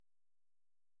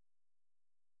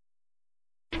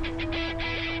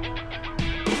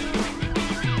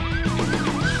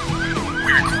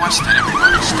request that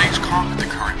everybody stays calm at the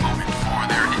current moment, for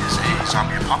there is a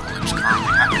zombie apocalypse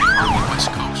currently happening on the West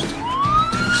Coast.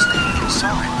 Do stay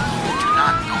inside. Do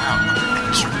not go out under any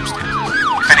circumstances.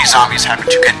 If any zombies happen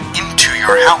to get into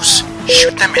your house,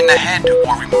 shoot them in the head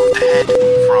or remove the head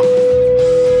from...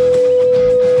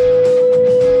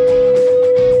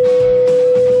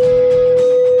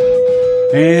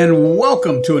 And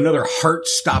welcome to another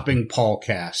heart-stopping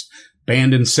Paulcast,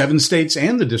 banned in 7 states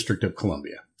and the District of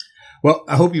Columbia. Well,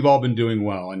 I hope you've all been doing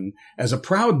well. And as a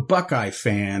proud Buckeye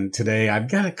fan today,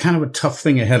 I've got a kind of a tough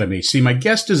thing ahead of me. See, my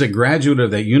guest is a graduate of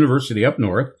that university up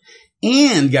north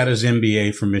and got his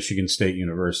MBA from Michigan State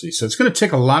University. So it's going to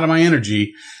take a lot of my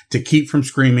energy to keep from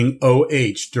screaming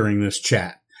OH during this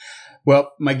chat.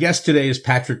 Well, my guest today is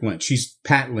Patrick Lynch. He's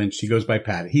Pat Lynch. He goes by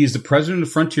Pat. He is the president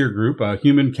of Frontier Group, a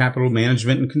human capital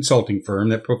management and consulting firm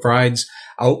that provides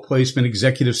outplacement,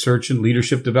 executive search, and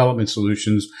leadership development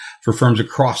solutions for firms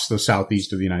across the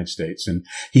southeast of the United States. And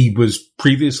he was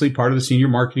previously part of the senior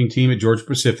marketing team at Georgia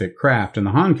Pacific, Kraft, and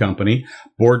the Hahn Company,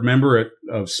 board member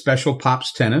of Special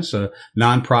Pops Tennis, a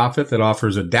nonprofit that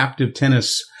offers adaptive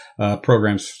tennis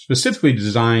programs specifically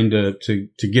designed to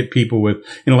get people with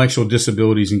intellectual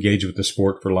disabilities engaged with the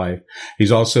sport for life.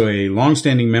 He's also a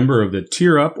longstanding member of the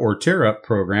Tear Up or Tear Up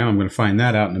program. I'm going to find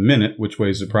that out in a minute, which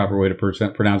way is the proper way to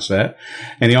pronounce that.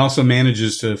 And he also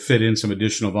manages to fit in some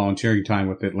additional volunteering time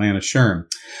with Atlanta SHRM.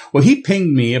 Well, he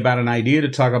pinged me about an idea to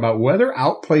talk about whether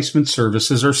outplacement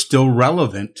services are still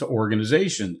relevant to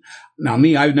organizations. Now,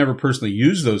 I've never personally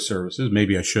used those services.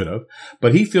 Maybe I should have.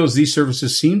 But he feels these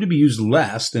services seem to be used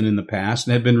less than in the past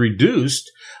and have been reduced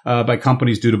by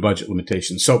companies due to budget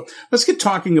limitations. So let's get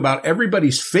talking about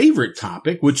everybody's favorite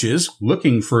topic, which is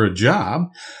looking for a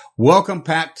job. Welcome,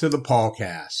 Pat, to the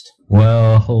Paulcast.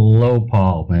 Well, hello,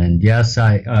 Paul. And yes,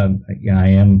 I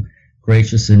am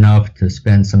gracious enough to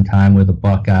spend some time with a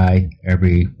Buckeye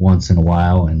every once in a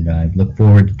while, and I look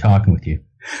forward to talking with you.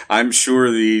 I'm sure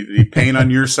the pain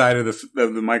on your side of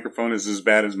the microphone is as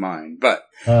bad as mine. But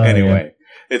anyway,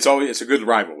 yeah. It's a good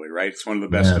rivalry, right? It's one of the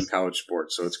best in college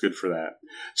sports, so it's good for that.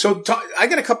 So I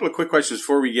got a couple of quick questions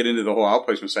before we get into the whole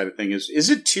outplacement side of things.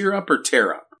 Is it Tear Up or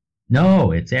Tear Up?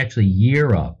 No, it's actually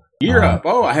Year Up. Year Up.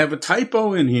 Oh, I have a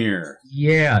typo in here.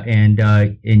 Yeah, and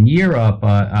in Year Up,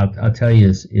 I'll tell you,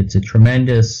 it's a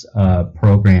tremendous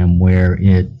program where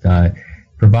it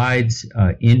provides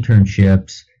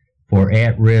internships for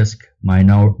at-risk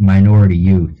minority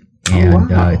youth. And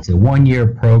it's a 1-year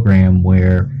program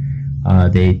where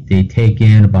they take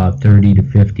in about 30 to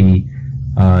 50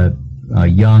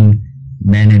 young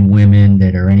men and women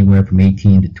that are anywhere from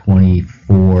 18 to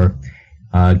 24,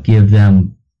 give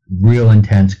them real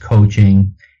intense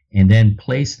coaching, and then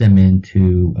place them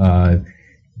into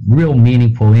real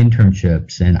meaningful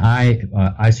internships. And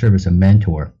I serve as a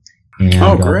mentor.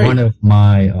 And one of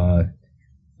my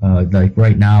like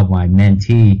right now, my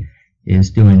mentee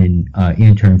is doing an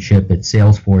internship at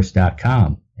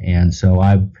Salesforce.com. And so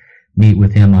I meet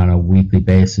with him on a weekly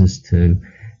basis to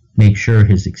make sure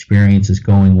his experience is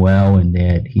going well and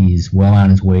that he's well on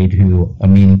his way to a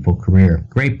meaningful career.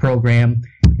 Great program.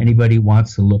 Anybody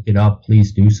wants to look it up,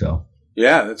 please do so.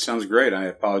 Yeah, that sounds great. I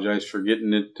apologize for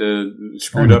getting it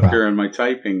screwed up here on my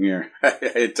typing here.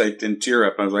 I typed in Tear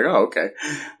Up. I was like, oh, okay.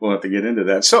 We'll have to get into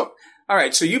that. So, all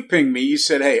right, so you pinged me. You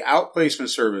said, hey, outplacement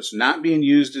service not being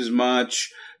used as much.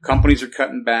 Companies are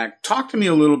cutting back. Talk to me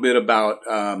a little bit about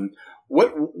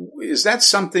what is that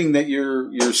something that you're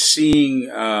seeing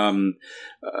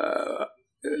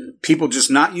people just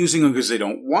not using them because they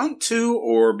don't want to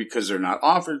or because they're not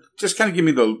offered? Just kind of give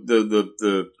me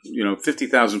the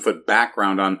 50,000-foot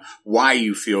background on why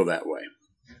you feel that way.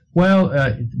 Well,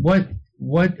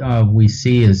 what we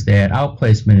see is that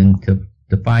outplacement, and to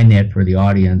define that for the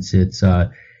audience, it's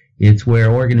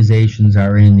where organizations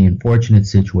are in the unfortunate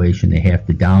situation they have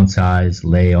to downsize,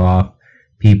 lay off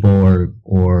people,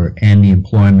 or end the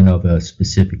employment of a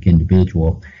specific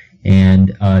individual.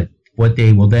 And what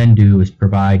they will then do is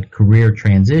provide career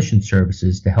transition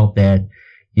services to help that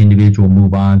individual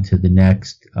move on to the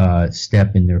next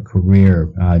step in their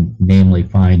career, namely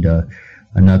find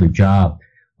another job.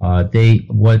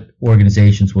 What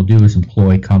organizations will do is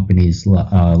employ companies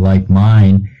like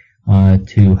mine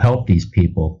to help these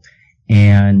people.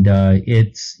 And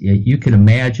you can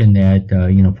imagine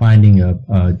that finding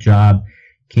a job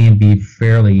can be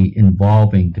fairly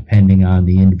involving depending on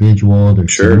the individual, their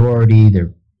seniority,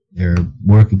 their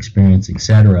work experience,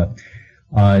 etc.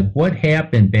 What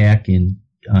happened back in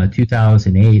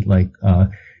 2008,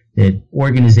 that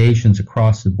organizations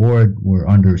across the board were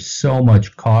under so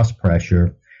much cost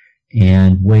pressure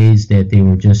and ways that they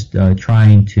were just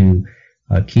trying to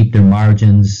keep their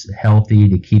margins healthy,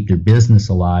 to keep their business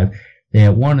alive,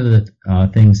 that one of the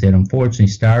things that unfortunately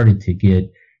started to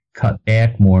get cut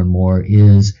back more and more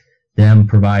is them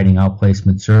providing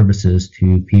outplacement services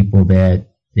to people that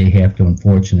they have to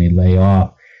unfortunately lay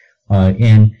off.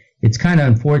 And it's kind of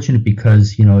unfortunate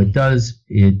because,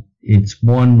 it's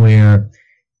one where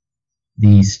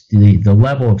the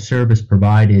level of service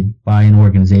provided by an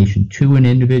organization to an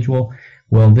individual,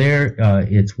 well,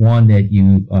 it's one that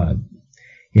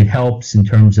it helps in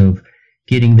terms of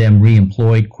getting them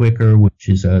reemployed quicker, which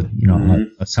is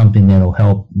something that'll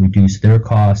help reduce their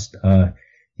cost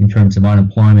in terms of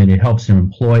unemployment. It helps their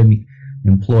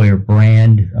employer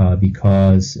brand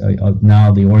because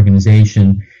now the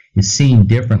organization is seen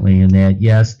differently in that,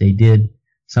 yes, they did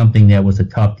something that was a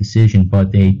tough decision,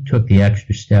 but they took the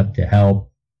extra step to help,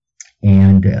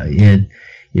 and it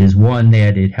is one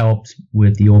that it helps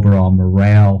with the overall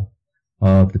morale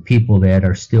of the people that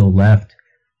are still left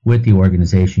with the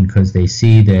organization, because they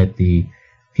see that the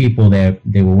people that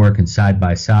they were working side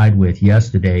by side with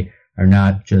yesterday are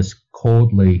not just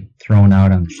coldly thrown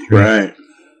out on the street. Right.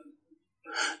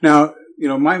 Now,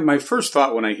 my first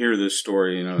thought when I hear this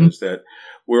story, is that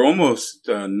we're almost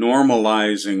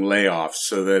normalizing layoffs,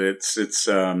 so that it's it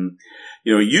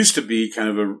used to be kind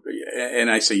of and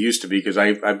I say used to be because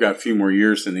I've got a few more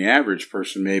years than the average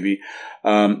person maybe.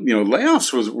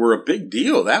 Layoffs were a big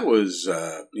deal. That was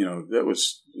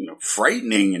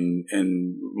frightening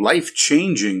and life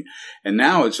changing. And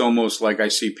now it's almost like I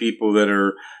see people that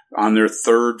are on their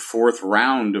third, fourth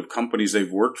round of companies they've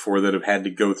worked for that have had to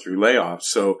go through layoffs.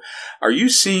 So are you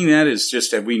seeing that as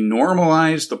just, have we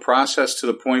normalized the process to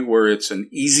the point where it's an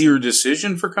easier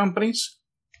decision for companies?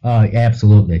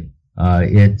 Absolutely. Paul,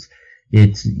 you're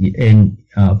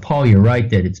right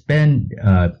that it's been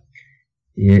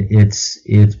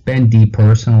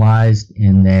depersonalized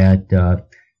in that,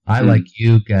 I, like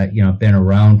you, been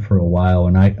around for a while,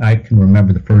 and I can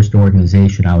remember the first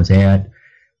organization I was at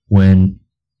when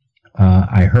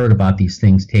I heard about these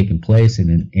things taking place,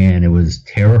 and it was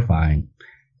terrifying.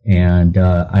 And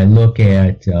I look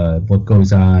at what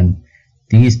goes on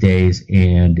these days,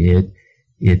 and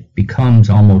it becomes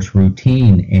almost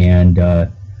routine. And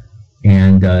the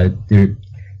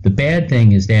bad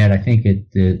thing is that I think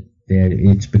that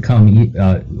it's become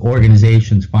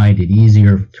organizations find it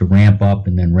easier to ramp up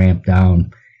and then ramp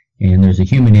down, and there's a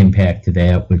human impact to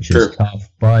that, which is tough.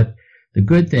 But the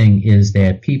good thing is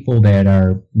that people that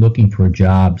are looking for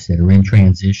jobs that are in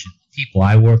transition, people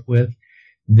I work with,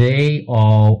 they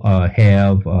all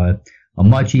have a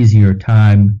much easier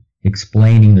time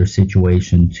explaining their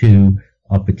situation to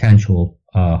a potential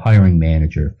hiring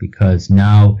manager, because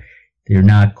now they're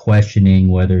not questioning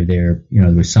whether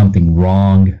there's something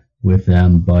wrong with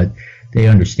them, but they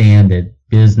understand that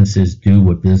businesses do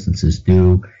what businesses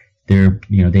do.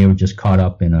 They were just caught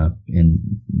up in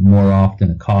more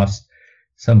often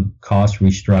some cost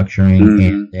restructuring,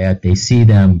 and that they see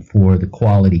them for the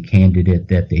quality candidate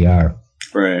that they are.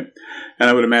 Right. And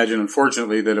I would imagine,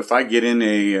 unfortunately, that if I get in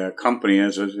a company,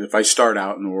 if I start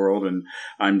out in the world and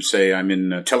I'm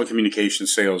in telecommunications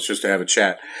sales just to have a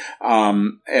chat,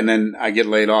 and then I get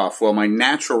laid off, well, my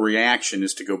natural reaction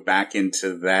is to go back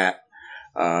into that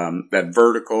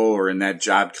vertical or in that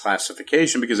job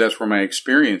classification, because that's where my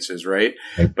experience is, right?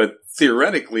 But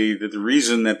theoretically, the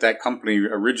reason that company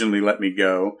originally let me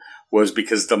go was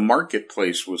because the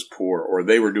marketplace was poor, or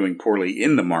they were doing poorly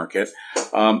in the market,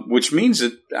 which means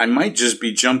that I might just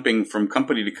be jumping from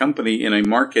company to company in a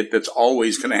market that's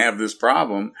always going to have this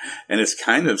problem, and it's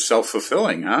kind of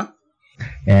self-fulfilling, huh?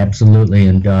 Absolutely.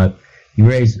 And you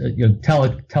raise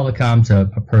telecom's a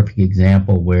perfect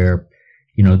example where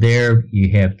there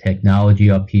you have technology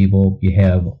upheaval, you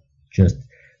have just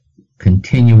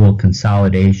continual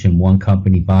consolidation, one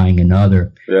company buying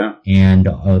another. Yeah. And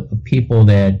people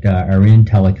that are in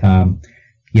telecom,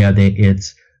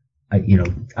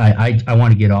 I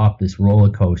want to get off this roller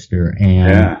coaster,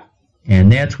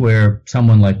 and that's where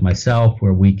someone like myself,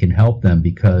 where we can help them,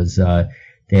 because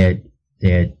that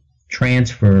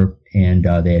transfer and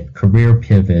that career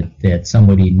pivot that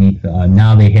somebody needs,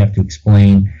 now they have to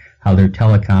explain how their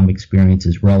telecom experience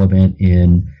is relevant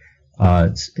in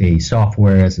a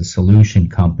software as a solution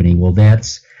company. Well, that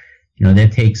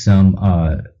takes some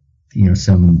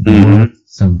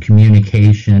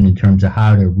communication in terms of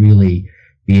how to really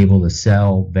be able to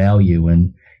sell value,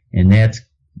 and that's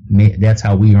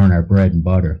how we earn our bread and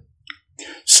butter.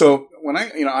 So when I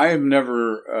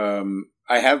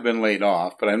have been laid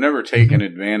off, but I've never taken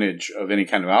advantage of any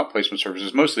kind of outplacement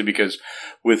services, mostly because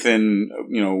within,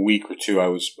 a week or two, I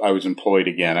was employed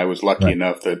again. I was lucky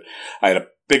enough that I had a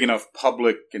big enough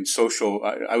public and social.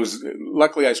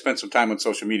 Luckily I spent some time on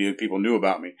social media. People knew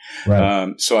about me.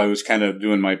 Right. So I was kind of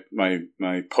doing my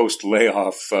post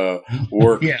layoff,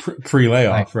 work pre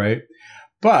layoff. Right.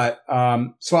 But,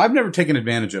 so I've never taken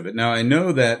advantage of it. Now I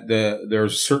know that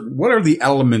there's what are the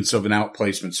elements of an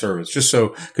outplacement service? Just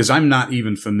so, cause I'm not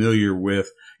even familiar with,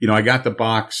 I got the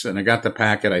box and I got the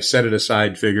packet. I set it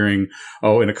aside figuring,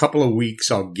 in a couple of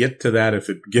weeks, I'll get to that if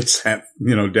it gets that,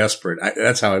 desperate.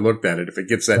 That's how I looked at it. If it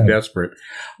gets that desperate.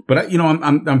 But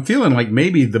I'm feeling like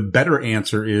maybe the better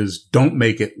answer is don't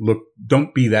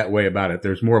be that way about it.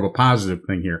 There's more of a positive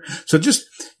thing here. So just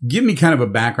give me kind of a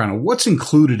background of what's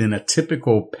included in a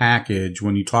typical package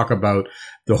when you talk about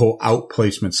the whole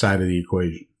outplacement side of the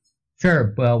equation.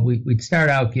 Sure. Well, we'd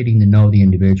start out getting to know the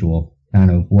individual,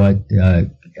 kind of what,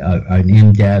 an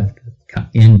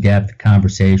in-depth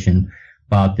conversation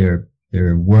about their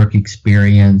work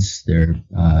experience, and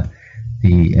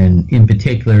in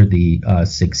particular the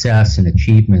success and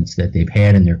achievements that they've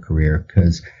had in their career.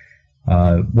 Because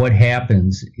what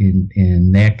happens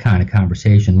in that kind of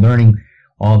conversation, learning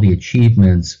all the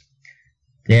achievements,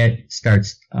 that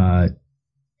starts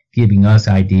giving us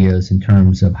ideas in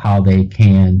terms of how they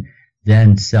can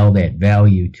then sell that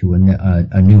value to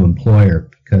a new employer.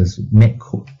 Because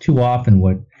too often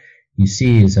what you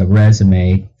see is a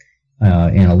resume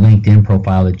and a LinkedIn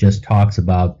profile that just talks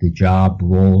about the job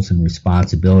roles and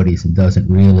responsibilities and doesn't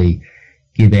really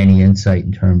give any insight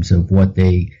in terms of what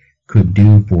they could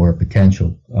do for a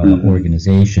potential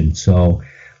organization. So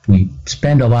we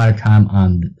spend a lot of time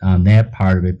on that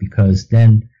part of it, because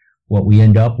then what we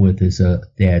end up with is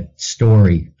that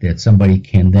story that somebody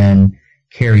can then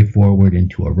carry forward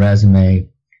into a resume,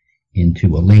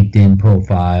 into a LinkedIn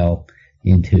profile,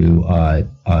 into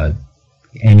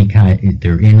any kind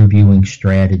their interviewing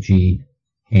strategy,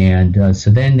 and so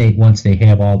then once they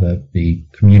have all the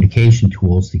communication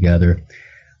tools together,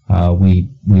 we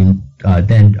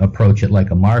then approach it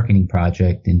like a marketing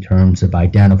project in terms of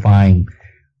identifying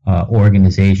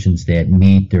organizations that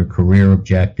meet their career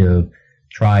objective,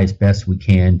 try as best we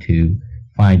can to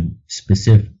find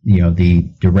specific,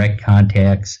 the direct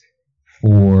contacts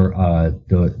for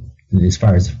as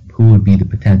far as who would be the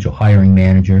potential hiring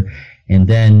manager, and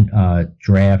then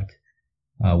draft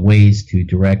ways to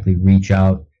directly reach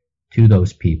out to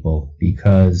those people.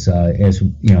 Because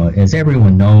as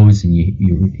everyone knows, and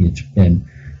it's been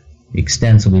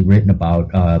extensively written about,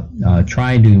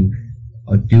 trying to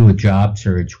do a job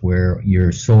search where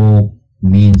your sole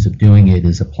means of doing it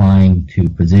is applying to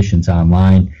positions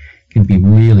online can be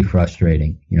really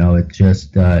frustrating. It's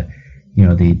just the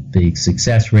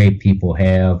success rate people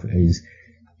have is,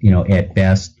 at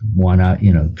best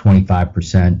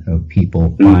 25% of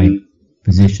people find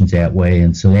positions that way.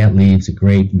 And so that leaves a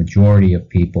great majority of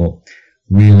people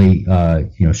really,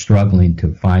 struggling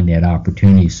to find that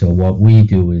opportunity. So what we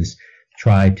do is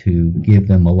try to give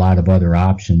them a lot of other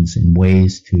options and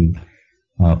ways to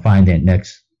find that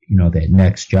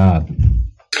next job.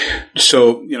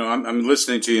 So, I'm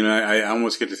listening to you, and I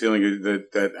almost get the feeling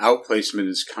that outplacement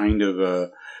is kind of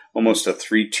almost a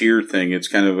 3-tier thing. It's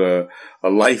kind of a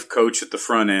life coach at the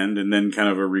front end, and then kind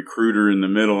of a recruiter in the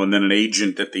middle, and then an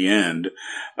agent at the end.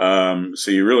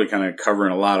 So you're really kind of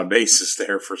covering a lot of bases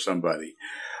there for somebody.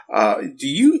 Do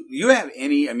you have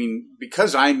any,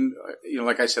 because I'm,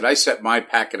 like I said, I set my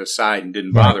packet aside and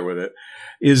didn't bother with it.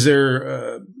 Is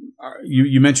there,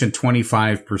 you mentioned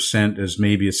 25% as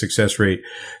maybe a success rate.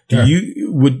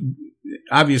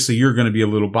 Obviously you're going to be a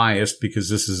little biased because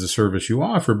this is a service you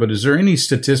offer, but is there any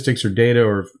statistics or data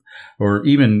or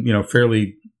even,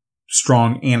 fairly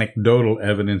strong anecdotal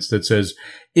evidence that says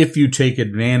if you take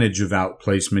advantage of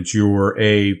outplacement, you're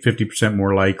 50%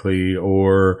 more likely,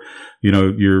 or,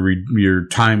 your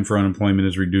time for unemployment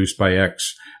is reduced by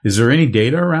X? Is there any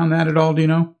data around that at all? Do you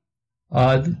know?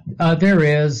 There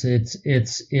is. It's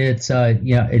a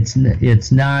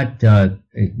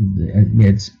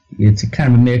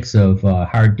kind of a mix of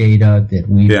hard data that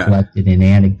we've collected and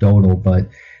anecdotal, but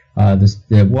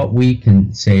what we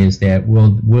can say is that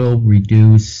we'll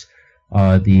reduce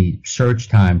the search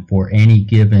time for any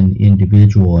given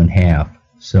individual in half.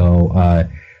 So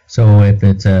if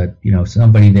it's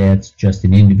somebody that's just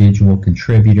an individual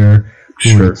contributor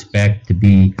who would expect to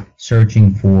be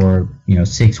searching for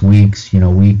 6 weeks,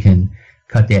 we can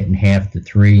cut that in half to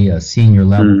 3. A senior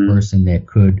level person that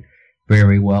could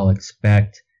very well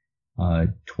expect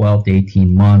 12 to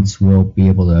 18 months, we'll be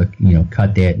able to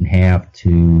cut that in half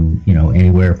to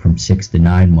anywhere from 6 to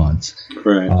 9 months.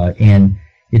 Right. And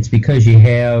it's because you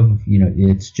have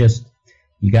it's just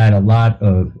you got a lot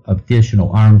of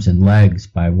additional arms and legs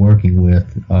by working with,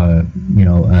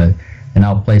 an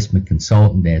outplacement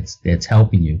consultant that's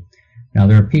helping you. Now,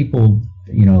 there are people,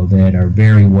 that are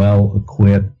very well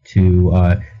equipped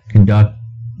to conduct,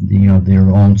 their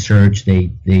own search.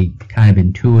 They kind of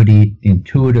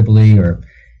intuitively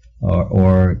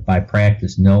or by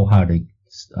practice know how to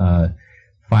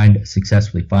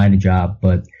successfully find a job.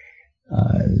 But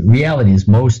reality is,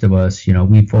 most of us,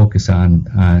 we focus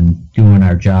on doing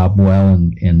our job well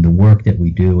and the work that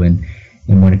we do. And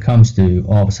when it comes to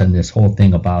all of a sudden this whole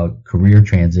thing about career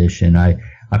transition, I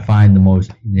find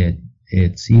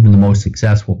it's even the most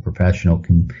successful professional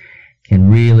can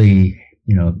really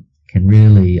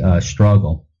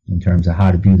struggle in terms of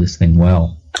how to do this thing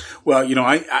well. Well,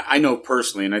 I know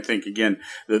personally, and I think, again,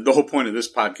 the whole point of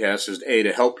this podcast is,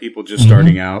 to help people just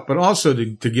starting out, but also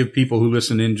to give people who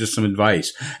listen in just some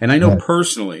advice. And I know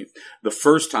personally, the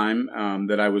first time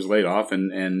that I was laid off,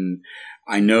 and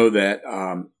I know that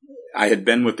I had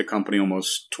been with the company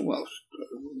almost,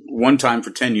 one time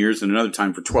for 10 years and another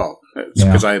time for 12,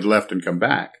 because I had left and come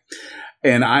back.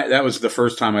 And that was the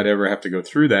first time I'd ever have to go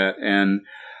through that. And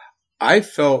I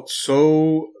felt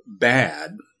so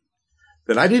bad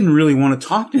that I didn't really want to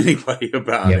talk to anybody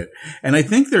about it. And I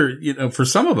think for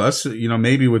some of us,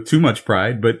 maybe with too much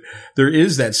pride, but there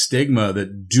is that stigma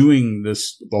that doing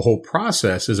the whole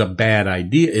process is a bad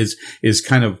idea, is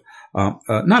kind of,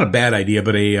 not a bad idea,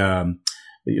 but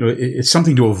it's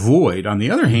something to avoid. On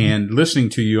the other hand, listening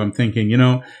to you, I'm thinking,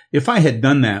 if I had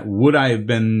done that, would I have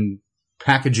been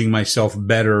packaging myself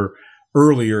better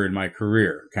earlier in my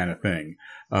career, kind of thing?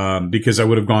 Because I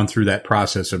would have gone through that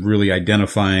process of really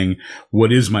identifying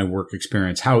what is my work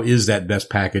experience. How is that best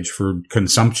package for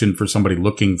consumption for somebody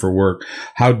looking for work?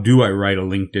 How do I write a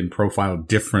LinkedIn profile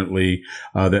differently,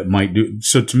 that might do?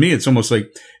 So to me, it's almost like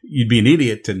you'd be an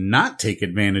idiot to not take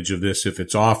advantage of this if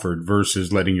it's offered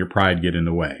versus letting your pride get in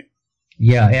the way.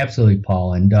 Yeah, absolutely,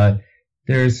 Paul. And,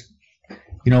 there's,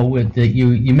 with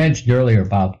you mentioned earlier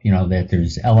about, that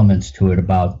there's elements to it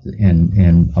about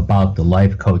the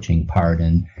life coaching part.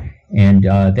 And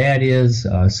that is,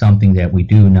 something that we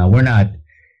do. Now,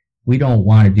 we don't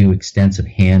want to do extensive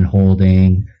hand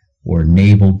holding or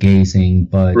navel gazing,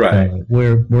 but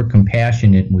we're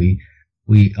compassionate.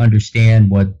 We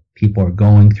understand what people are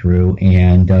going through,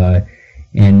 and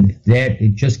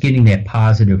that just getting that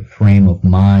positive frame of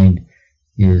mind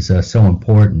is so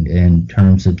important in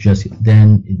terms of just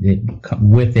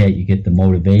with that you get the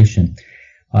motivation.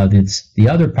 That's the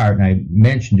other part, and I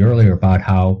mentioned earlier about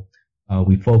how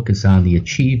we focus on the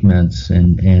achievements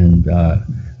and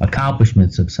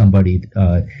accomplishments of somebody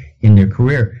in their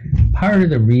career. Part of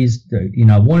the reason,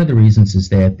 one of the reasons is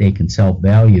that they can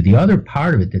self-value. The other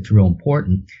part of it that's real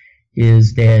important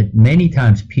is that many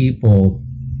times people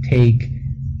take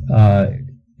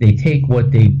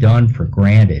what they've done for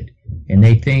granted. And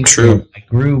they think that I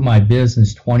grew my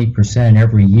business 20%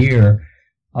 every year,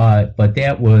 but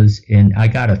that was, and I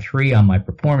got a 3 on my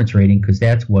performance rating because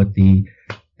that's what the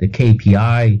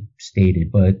KPI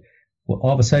stated. But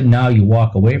all of a sudden now you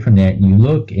walk away from that and you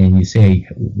look and you say,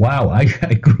 wow, I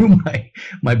grew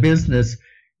my business,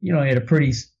 at a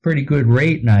pretty good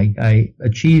rate, and I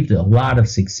achieved a lot of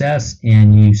success.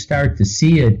 And you start to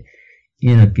see it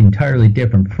in an entirely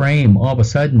different frame. All of a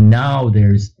sudden now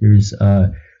there's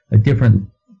a different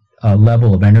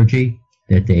level of energy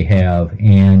that they have,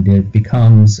 and it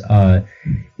becomes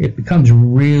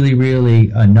really, really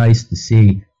nice to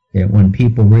see that when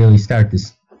people really start to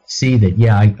see that,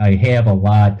 I have a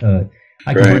lot,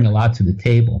 I can bring a lot to the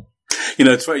table.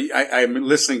 It's funny. I'm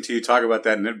listening to you talk about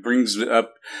that, and it brings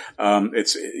up,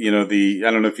 it's, I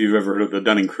don't know if you've ever heard of the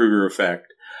Dunning-Kruger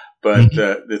effect, but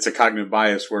it's a cognitive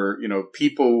bias where,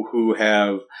 people who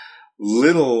have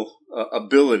little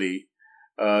ability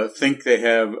think they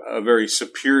have a very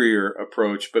superior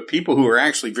approach, but people who are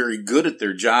actually very good at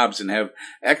their jobs and have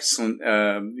excellent,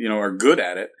 are good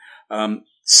at it,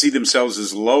 see themselves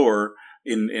as lower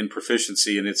in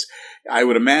proficiency. And I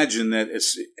would imagine that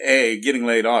it's getting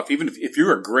laid off. Even if you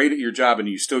are great at your job and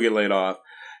you still get laid off,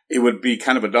 it would be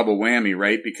kind of a double whammy,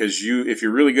 right? Because if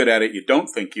you're really good at it, you don't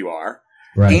think you are.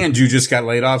 Right. And you just got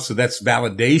laid off, so that's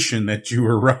validation that you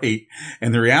were right.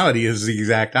 And the reality is the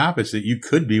exact opposite. You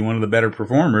could be one of the better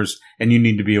performers, and you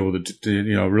need to be able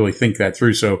to really think that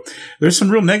through. So there's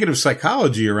some real negative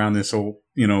psychology around this whole,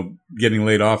 getting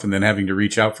laid off and then having to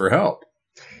reach out for help.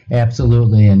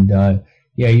 Absolutely. And,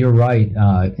 you're right,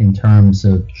 in terms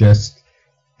of just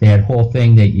that whole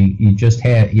thing that you just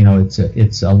had,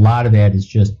 it's a lot of that is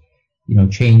just,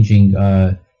 changing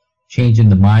the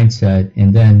mindset.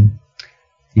 And then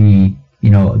the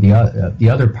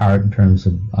other part in terms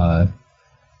of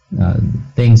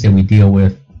things that we deal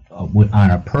with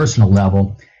on a personal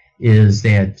level is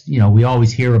that, we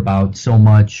always hear about so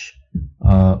much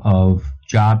of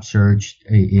job search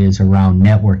is around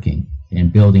networking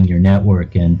and building your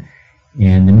network. And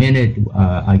the minute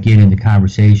I get into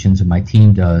conversations, and my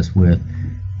team does with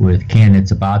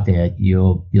candidates about that,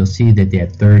 you'll see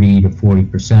that 30 to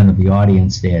 40% of the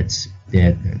audience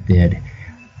that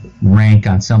rank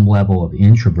on some level of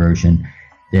introversion,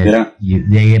 that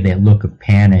they have that look of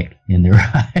panic in their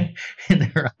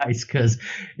eyes, because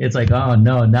it's like, oh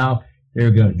no, now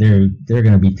they're going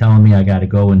to be telling me I got to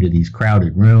go into these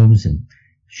crowded rooms and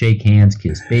shake hands,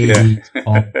 kiss babies,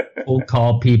 cold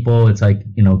call people. It's like,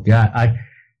 God,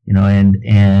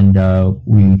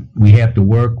 we have to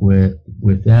work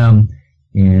with them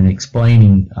in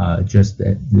explaining just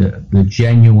the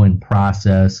genuine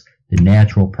process, the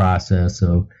natural process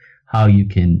of how you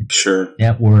can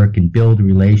network and build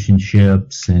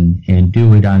relationships and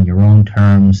do it on your own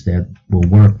terms that will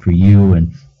work for you.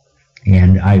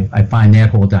 And I find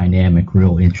that whole dynamic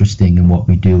real interesting in what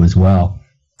we do as well.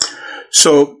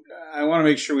 So I want to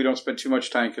make sure we don't spend too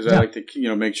much time, because I like to,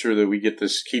 make sure that we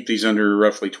keep these under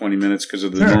roughly 20 minutes because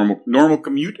of the normal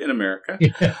commute in America.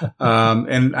 Yeah.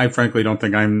 And I frankly don't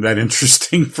think I'm that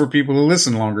interesting for people to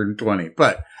listen longer than 20.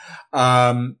 But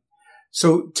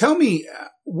so tell me,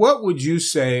 what would you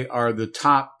say are the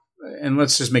top, and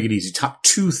let's just make it easy, top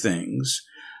 2 things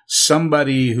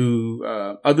somebody who,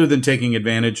 other than taking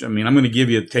advantage, I'm going to give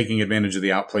you taking advantage of the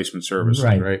outplacement services,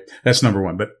 right? That's number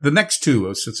 1. But the next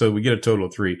 2, so we get a total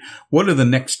of 3. What are the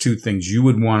next 2 things you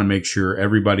would want to make sure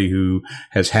everybody who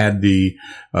has had the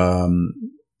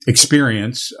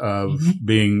experience of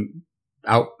being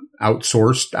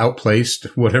outsourced,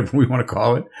 outplaced, whatever we want to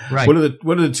call it? Right. What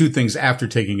are the 2 things after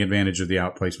taking advantage of the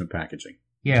outplacement packaging?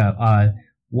 Yeah.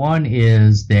 One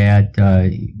is that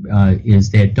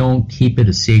don't keep it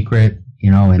a secret,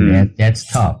 and that's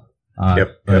tough.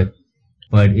 But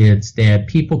it's that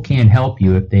people can't help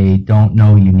you if they don't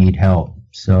know you need help.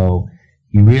 So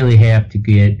you really have to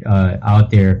get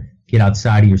out there, get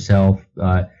outside of yourself,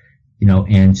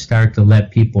 and start to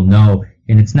let people know.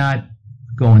 And it's not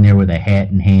going there with a hat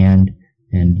in hand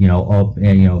and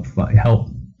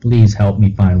please help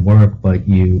me find work, but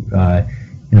you.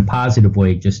 In a positive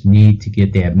way, just need to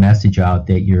get that message out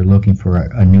that you're looking for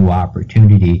a new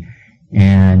opportunity.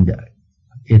 And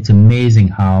it's amazing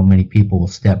how many people will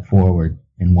step forward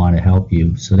and want to help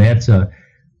you. So that's a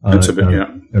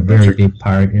very big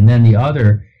part. And then the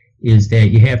other is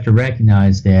that you have to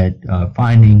recognize that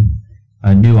finding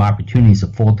a new opportunity is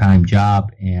a full-time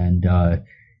job, and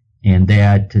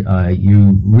that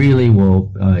you really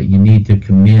will you need to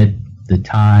commit the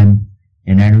time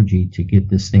and energy to get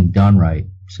this thing done right.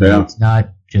 So it's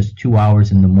not just 2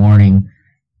 hours in the morning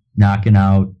knocking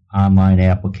out online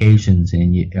applications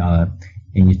and you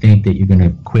think that you're going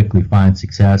to quickly find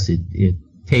success. It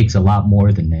takes a lot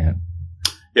more than that.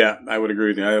 Yeah, I would agree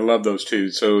with you. I love those 2.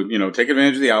 So, take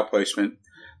advantage of the outplacement.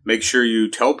 Make sure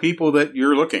you tell people that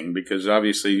you're looking, because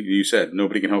obviously you said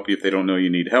nobody can help you if they don't know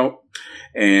you need help.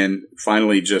 And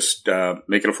finally, just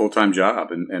make it a full-time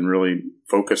job and really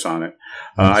focus on it.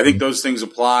 I think those things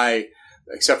apply,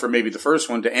 except for maybe the first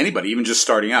one, to anybody, even just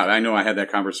starting out. I know I had that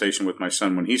conversation with my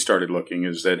son when he started looking,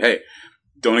 is that, hey,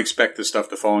 don't expect this stuff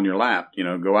to fall in your lap.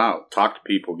 Go out, talk to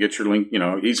people, get your link.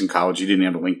 He's in college. He didn't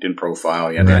have a LinkedIn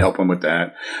profile. You had to help him with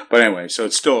that. But anyway, so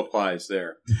it still applies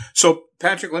there. So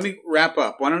Patrick, let me wrap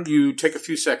up. Why don't you take a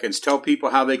few seconds, tell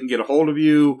people how they can get a hold of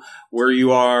you, where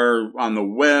you are on the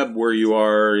web, where you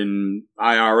are in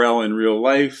IRL in real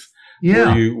life.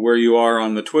 Yeah. Where you are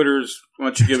on the Twitters. Why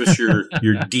don't you give us your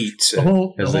deets,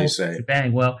 as they say.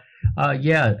 Bang. Well,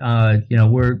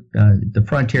 we're the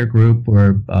Frontier Group.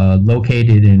 We're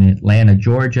located in Atlanta,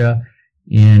 Georgia,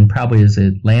 in probably as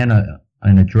Atlanta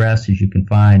an address as you can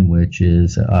find, which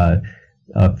is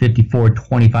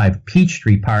 5425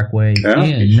 Peachtree Parkway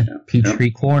in Peachtree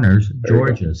Corners,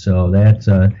 Georgia. So that's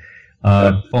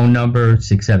phone number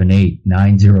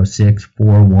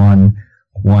 678-906-4113.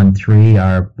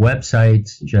 Our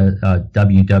website's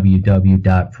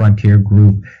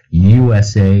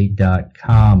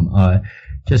www.frontiergroupusa.com.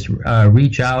 Just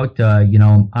reach out.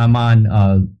 I'm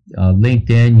on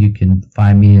LinkedIn. You can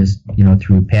find me as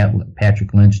through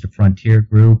Patrick Lynch, the Frontier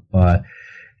Group. I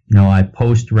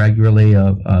post regularly.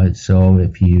 So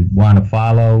if you want to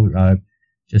follow,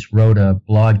 just wrote a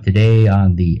blog today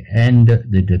on the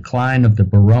decline of the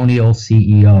baronial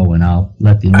CEO, and I'll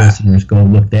let the listeners go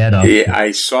look that up. Yeah,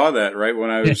 I saw that right when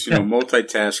I was,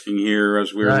 multitasking here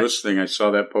as we were listening. I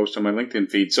saw that post on my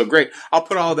LinkedIn feed. So great. I'll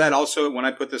put all that also when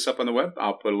I put this up on the web.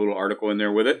 I'll put a little article in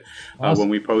there with it when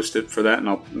we post it for that, and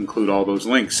I'll include all those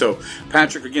links. So,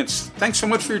 Patrick, again, thanks so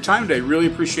much for your time today. Really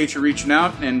appreciate you reaching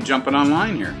out and jumping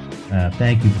online here.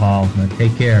 Thank you, Paul.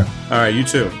 Take care. All right, you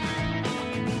too.